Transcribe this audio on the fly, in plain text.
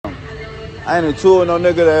I ain't into it with no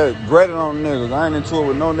nigga that graded on niggas. I ain't into it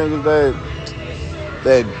with no niggas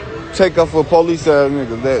that take up for police ass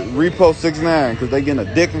niggas, that repost 6ix9ine because they getting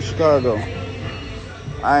a dick in Chicago.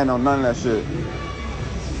 I ain't on none of that shit.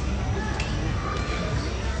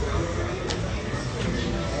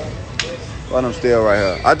 But I'm still right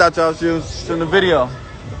here. I thought y'all was in the video.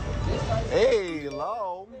 Hey,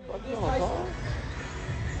 Lo.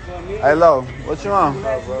 Hey, Lo, what you on?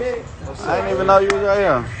 I didn't even know you was right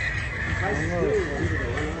here.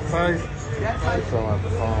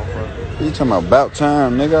 You talking about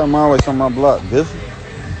time, nigga? I'm always on my block, bitch.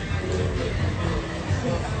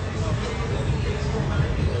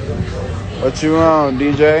 What you on,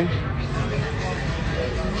 DJ?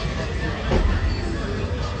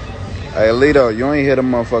 Hey, Lito, you ain't hit a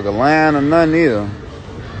motherfucker line or nothing either.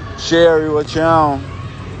 Sherry, what you on?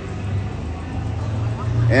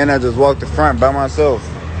 And I just walked the front by myself.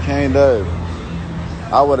 Can't do.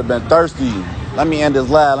 I would have been thirsty. Let me end his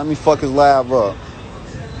live. Let me fuck his live up.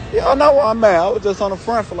 Y'all know where I'm at. I was just on the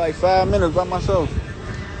front for like 5 minutes by myself.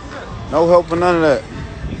 No help for none of that.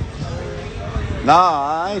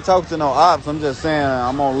 Nah, I ain't talking to no ops. I'm just saying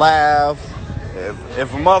I'm on live.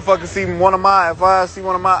 If a motherfucker see if I see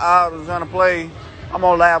one of my ops trying to play, I'm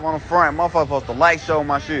on live on the front. Motherfucker supposed to like show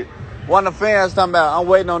my shit. One of the fans talking about I'm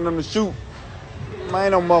waiting on them to shoot.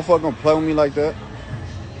 Man, ain't no motherfucker gonna play with me like that.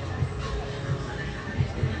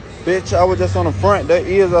 Bitch, I was just on the front. That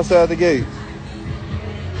is outside the gate.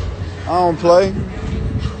 I don't play.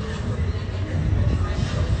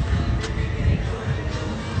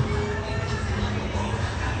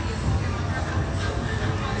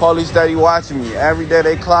 Police steady watching me. Every day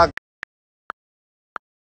they clock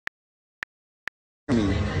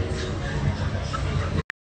me.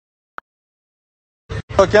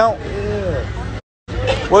 Account? Yeah.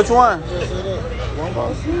 Which one? One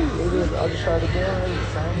by C. I just tried to go and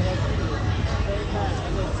sign me up.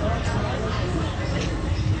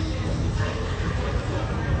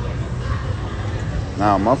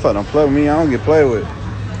 Nah, motherfucker don't play with me. I don't get played with.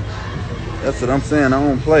 That's what I'm saying. I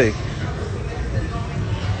don't play.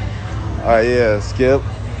 Alright, yeah, Skip.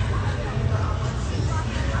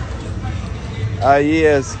 Alright,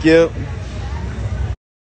 yeah, Skip.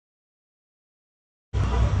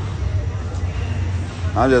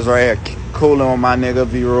 I'm just right here cooling with my nigga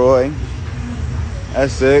V-Roy.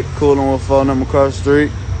 That's it. Cooling with phone them across the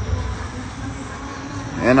street.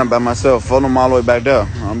 And I'm by myself. Follow them all the way back there.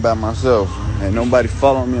 I'm by myself. Ain't nobody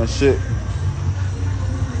following me or shit.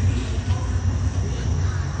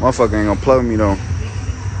 Motherfucker ain't gonna play with me though.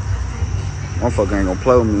 Motherfucker ain't gonna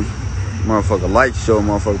play with me. Motherfucker light show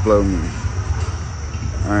motherfucker play with me.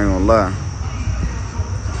 I ain't gonna lie.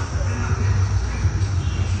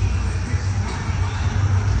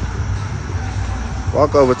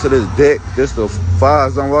 Walk over to this deck. This the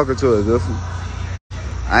farthest I'm walking to it.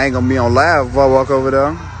 I ain't gonna be on live if I walk over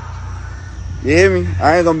there. You hear me?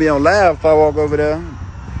 I ain't gonna be on live if I walk over there.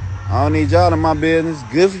 I don't need y'all in my business.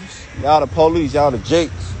 Goofies. Y'all the police. Y'all the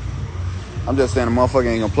jakes. I'm just saying the motherfucker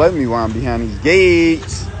ain't gonna play with me while I'm behind these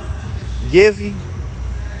gates. Giffy.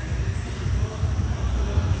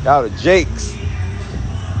 Y'all the jakes.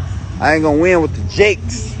 I ain't gonna win with the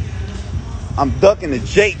jakes. I'm ducking the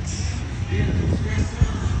jakes.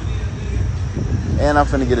 And I'm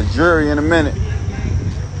finna get a jury in a minute.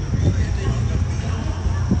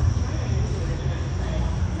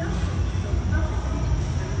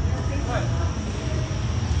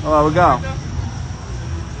 Oh, we gone.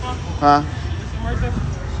 Huh?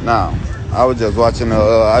 No. I was just watching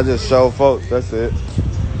I just showed folks, that's it.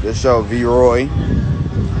 Just showed V-Roy.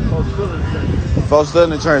 Folks still in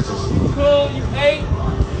the trenches. Cool, you ate?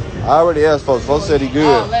 I already asked folks. Folks said he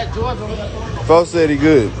good. Folks said he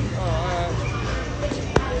good.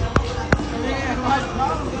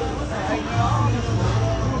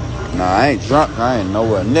 Nah, I ain't drunk. I ain't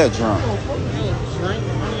nowhere near drunk.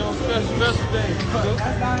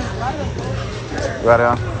 Right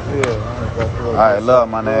there? Yeah. Alright, love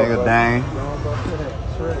my nigga Dame.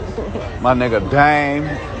 My nigga Dame.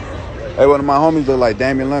 Hey, one of my homies look like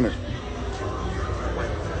Damian Leonard.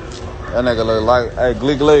 That nigga look like, hey,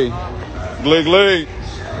 Glee Glee. Glee Glee.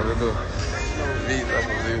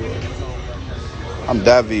 I'm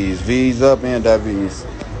Davies. V's up and Davies.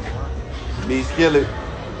 B Skillet.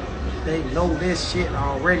 They know this shit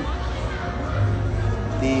already.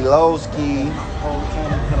 D Lowski.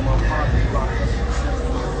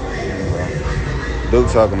 Dude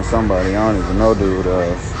talking to somebody. I don't even know dude.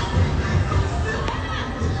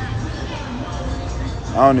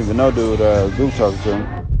 I don't even know dude. Dude talking to him.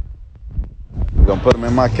 I'm gonna put him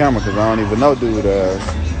in my camera because I don't even know dude.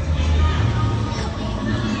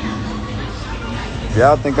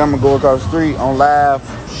 Y'all think I'm gonna go across the street on live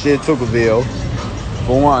shit Tookerville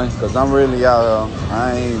for one, cause I'm really out here.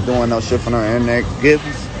 I ain't doing no shit for no internet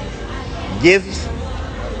gifts. Gifts.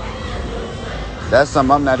 That's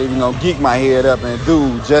something I'm not even gonna geek my head up and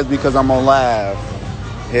do just because I'm on live.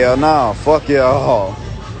 Hell no, fuck y'all.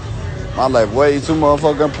 My life way too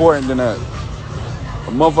motherfucking important than that.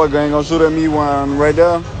 A motherfucker ain't gonna shoot at me one right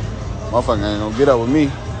there. Motherfucker ain't gonna get up with me.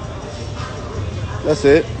 That's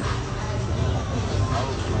it.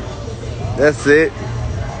 That's it.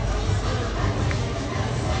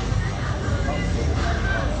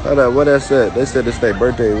 Hold up, what that said? They said it's their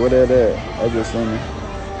birthday. What that at? I just seen it.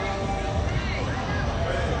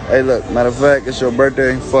 Hey, look, matter of fact, it's your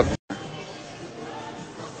birthday. Fuck.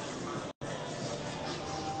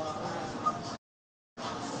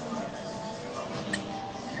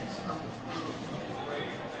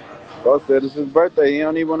 Bro said it's his birthday. He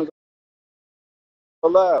don't even want to go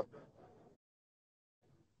live.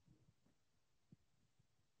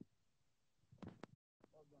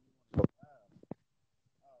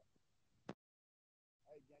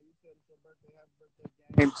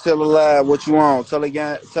 Hey, tell a live what you want. Tell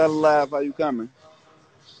a live how you coming.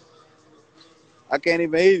 I can't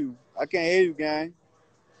even hear you. I can't hear you, gang.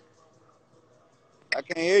 I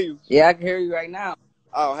can't hear you. Yeah, I can hear you right now.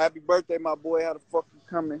 Oh, happy birthday, my boy. How the fuck you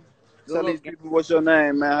coming? Good Tell these looking. people what's your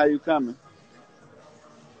name, man. How you coming?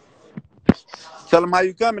 Tell them how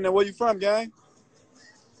you coming and where you from, gang.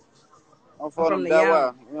 I'm I'm from from them the that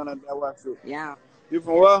Yam. way. You know that way shit. Yam. You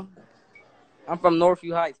from where? I'm from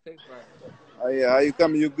Northview Heights, Pittsburgh. Oh yeah, how you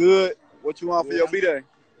coming? You good? What you want for your Yeah. B-Day?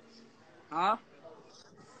 Huh?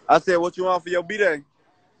 I said, what you want for your B-Day?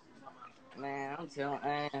 Man, I'm chilling.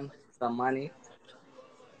 And some money.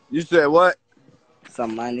 You said what?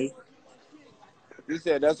 Some money. You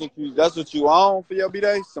said that's what you on for your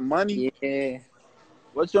B-Day? Some money? Yeah.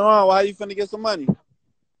 What you on? How you finna get some money?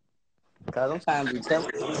 Cause I'm trying to be chilling.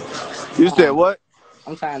 You said what?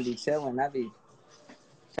 I'm trying to be chilling. I be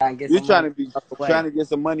trying to get You some money out the trying way. to get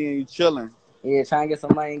some money and you chilling. Yeah, trying to get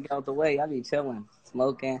some money and get out the way. I be chilling,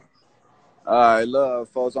 smoking. All right, love,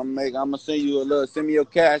 folks. I'm gonna send you a little. Send me your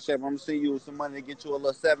cash app. I'm gonna send you some money to get you a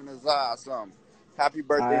little 7 or something. Happy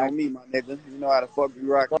birthday Alright, on me, my nigga. You know how the fuck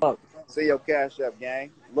you rockin'. fuck. Send your cash app,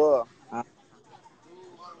 gang. Love. Uh,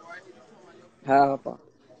 how about?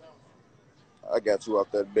 I got you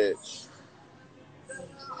off that bitch.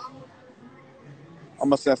 I'm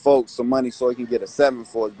gonna send folks some money so he can get a 7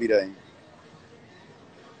 for his B-Day.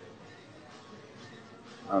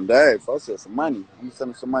 Dad, folks said some money. I'm gonna send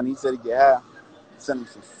him some money. He said he get high. Send him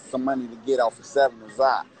some money to get off of 7 or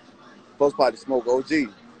Folks probably smoke OG.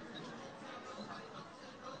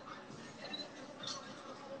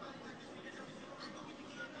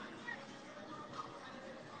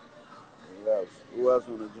 Who else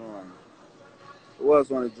wanna join? Who else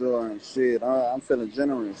wanna join? Shit, I'm feeling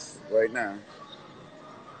generous right now.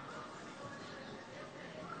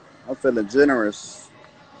 I'm feeling generous.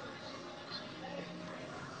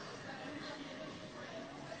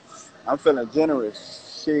 I'm feeling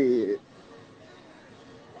generous. Shit.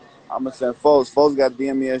 I'm gonna send folks. Folks got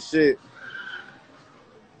DM me and shit.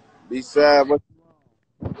 Be sad. What?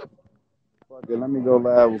 Fuck it. Let me go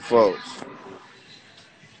live with folks.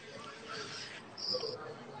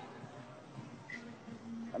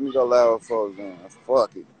 Let me go live with folks, man.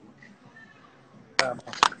 Fuck it.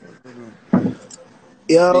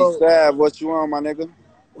 Be Yo, sad. What you on, my nigga?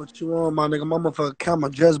 what you on, my nigga? My motherfucking camera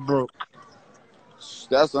just broke.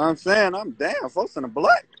 That's what I'm saying. I'm damn. Folks in the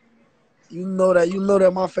black. You know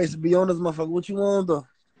that my face be on this motherfucker. What you on though?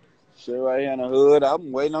 Shit right here in the hood.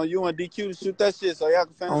 I'm waiting on you and DQ to shoot that shit so y'all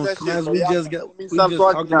can finish On that shit. Smash, So we y'all just can got send me we something so just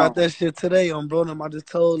I can talked get on. about that shit today on bro. I just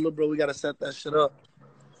told little bro we gotta set that shit up.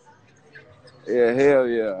 Yeah, hell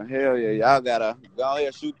yeah. Hell yeah. Y'all gotta go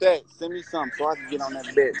ahead shoot that. Send me something so I can get on that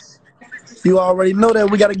bitch. You already know that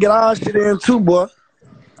we gotta get our shit in too, boy.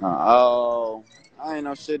 Oh, I ain't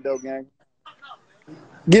no shit though, gang.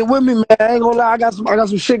 Get with me, man. I ain't gonna lie, I got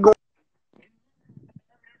some shit going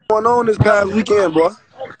on this past weekend, bro.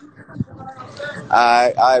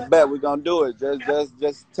 I bet we gonna do it.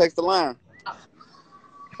 Just text the line.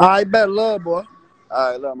 I bet love, boy.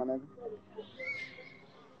 All right, love my nigga.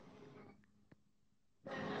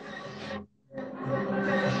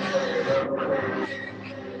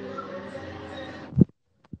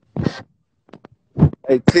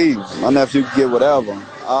 Hey T, my nephew can get whatever.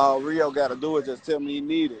 All Rio gotta do is just tell me he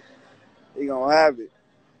need it. He gonna have it.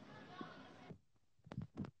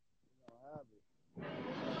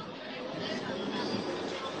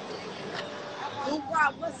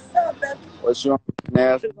 What's your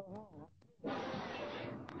nasty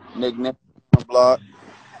nickname on the block?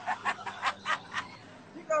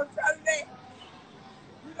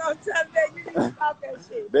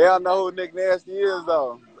 They don't know who Nick Nasty is,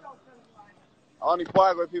 though. Only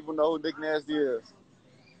Parkway people know who Nick Nasty is.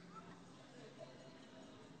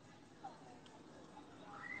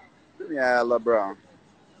 Yeah, LeBron.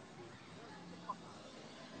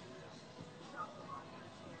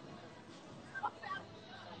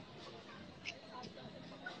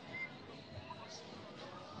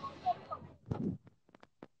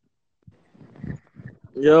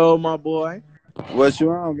 Yo, my boy. What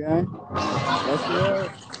you on, gang? What's the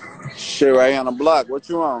word? Shit right here on the block. What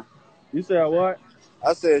you on? You said what?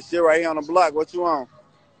 I said shit right here on the block. What you on?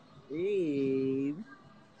 Hey.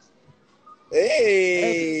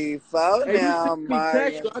 Hey, Hey, phone hey, you now, sent me text.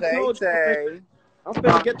 Marion I Tay told you Tay. I'm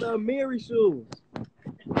finna get the Amiri shoes.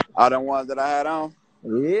 All them ones that I had on?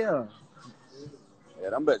 Yeah. Yeah,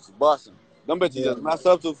 them bitches busting. Them bitches Yeah. just mess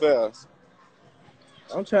up too fast.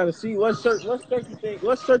 I'm trying to see what shirt you think,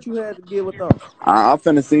 what shirt you had to get with them. I'm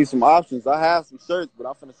finna see some options. I have some shirts, but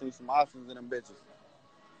I'm finna see some options in them bitches.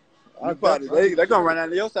 You probably they gonna run out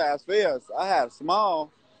of your size fast. I have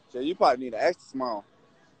small, so you probably need an extra small.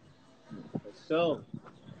 For sure.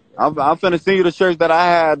 I'm finna send you the shirts that I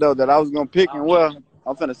had though that I was gonna pick and wear.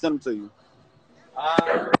 I'm finna send them to you.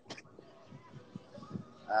 Alright.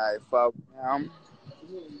 Alright, fuck.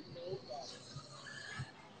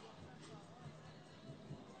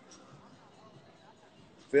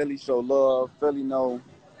 Philly show love. Philly know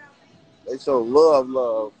they show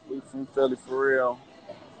love. We from Philly for real.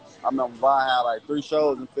 I remember Vine had like 3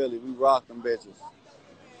 shows in Philly. We rocked them bitches.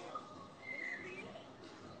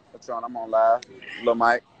 What's on? I'm on live. Lil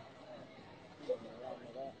Mike.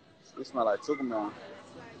 You smell like Tucumán.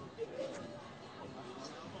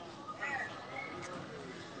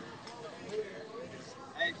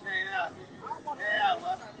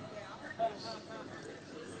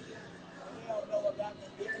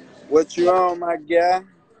 What you on, my guy?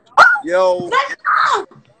 Yo,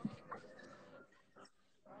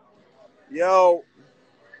 yo,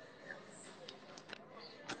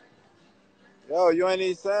 yo, you ain't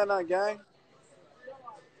even saying that, gang.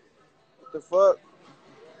 What the fuck?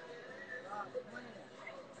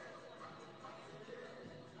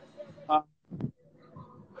 Huh?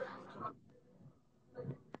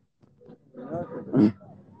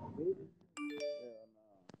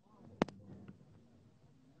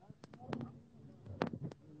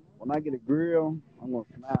 When I get a grill, I'm gonna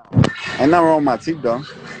smile. Ain't nothing wrong with my teeth though.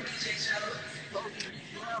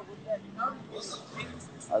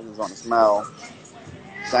 I just want to smile.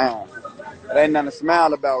 Sound. It ain't nothing to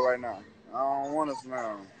smile about right now. I don't want to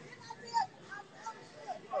smile.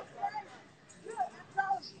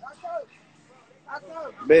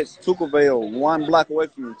 Bitch, Tuckerville, 1 block away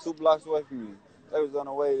from me, 2 blocks away from me. They was on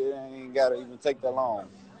the way. They ain't gotta even take that long.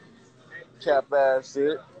 Cap ass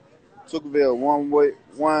shit. Tuckerville,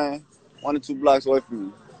 1 to 2 blocks away from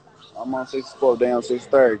me. I'm on 64, down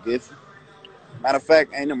 630. Get you? Matter of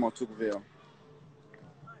fact, ain't them on Tuckerville.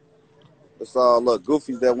 It's all look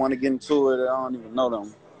goofies that want to get into it. I don't even know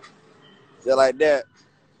them. They're like that.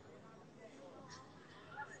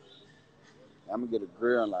 I'm gonna get a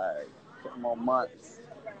grill in like a couple more months.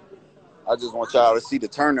 I just want y'all to see the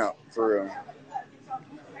turn up for real.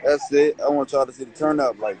 That's it. I want y'all to see the turn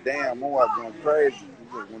up. Like, damn, Muwop going crazy. We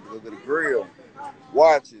just went to go get a grill,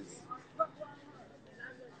 watches,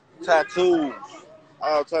 tattoos,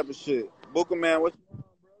 all type of shit. Booker man, what?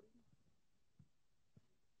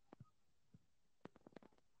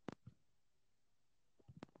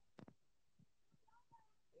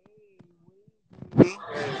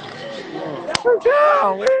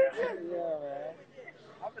 Yeah, man.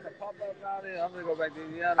 I'm gonna pop up out there. I'm gonna go back to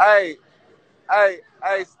Indiana. Hey,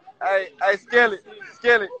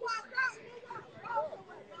 Skillet.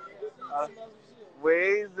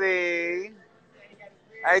 Weezy.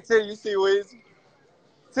 Hey, T, you see Weezy?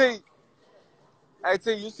 T, hey,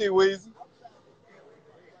 T, you see Weezy?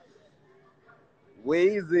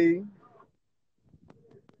 Weezy.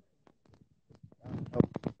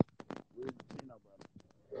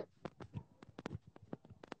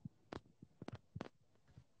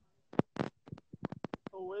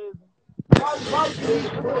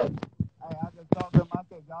 Hey, I just told them, I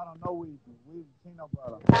said, y'all don't know Weezy. Weezy peanut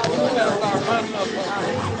butter.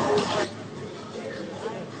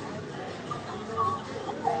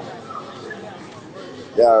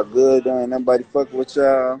 Y'all good, ain't nobody fuck with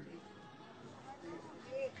y'all.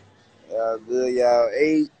 Y'all good, y'all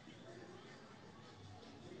ate.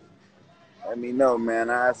 Let me know, man.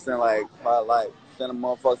 I send probably send a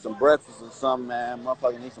motherfucker some breakfast or something, man.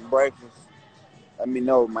 Motherfucker need some breakfast. Let me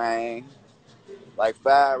know, man. like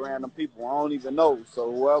 5 random people I don't even know.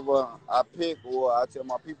 So whoever I pick, or I tell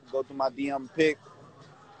my people go to my DM and pick,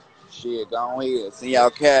 shit, go on ahead. Send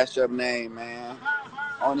y'all cash up name, man.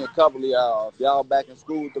 Only a couple of y'all. If y'all back in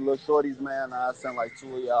school with the little shorties, man, I send like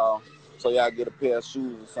 2 of y'all so y'all get a pair of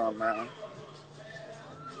shoes or something, man.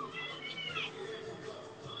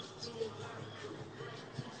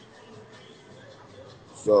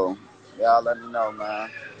 So y'all let me know,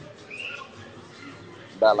 man.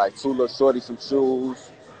 Got like 2 little shorties some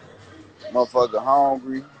shoes. Motherfucker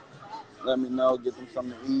hungry. Let me know. Get them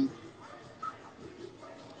something to eat.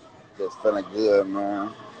 Just feeling good,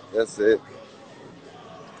 man. That's it.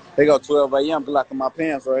 They go 12 a.m. blocking my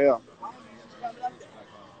pants right here.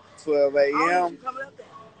 12 a.m.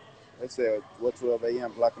 They said, what 12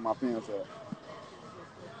 a.m. blocking my pants up?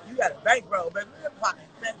 You got a bankroll, baby.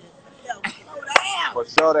 Slow down. For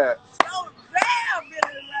sure that. Slow down,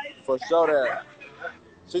 Billy Ray. For sure that.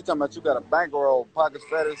 She talking about you got a bankroll, pockets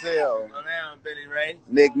fat as hell. Slow down, Billy Ray.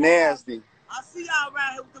 Nick Nasty. I see y'all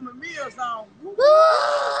right here with them meals on.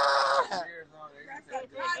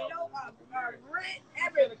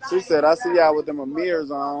 She said, I see y'all with them mirrors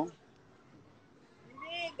on.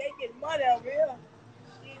 They get money over here.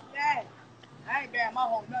 Shit, that. I ain't bad my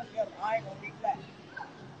whole nothing together. I ain't gonna be flat.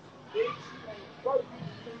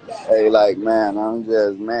 Hey, like, man, I'm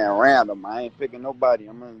just, man, random. I ain't picking nobody.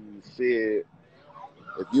 I'm gonna shit.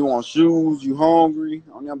 If you want shoes, you hungry,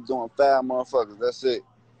 I'm doing 5 motherfuckers. That's it.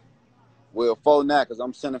 Well, 4 now, because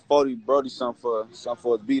I'm sending 40 Brody some for his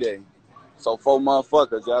B-Day. So 4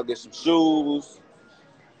 motherfuckers. Y'all get some shoes.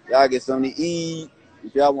 Y'all get something to eat.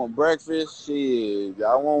 If y'all want breakfast, shit. If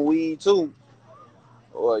y'all want weed, too.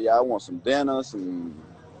 Or y'all want some dinner, some...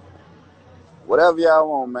 Whatever y'all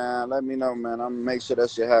want, man. Let me know, man. I'm going to make sure that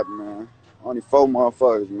shit happen, man. Only 4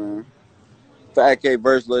 motherfuckers, man. 5K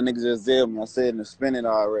verse, little niggas just zip me. I said in the spinning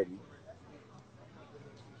already.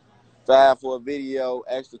 5 for a video,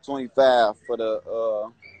 extra 25 for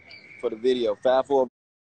the video. 5 for a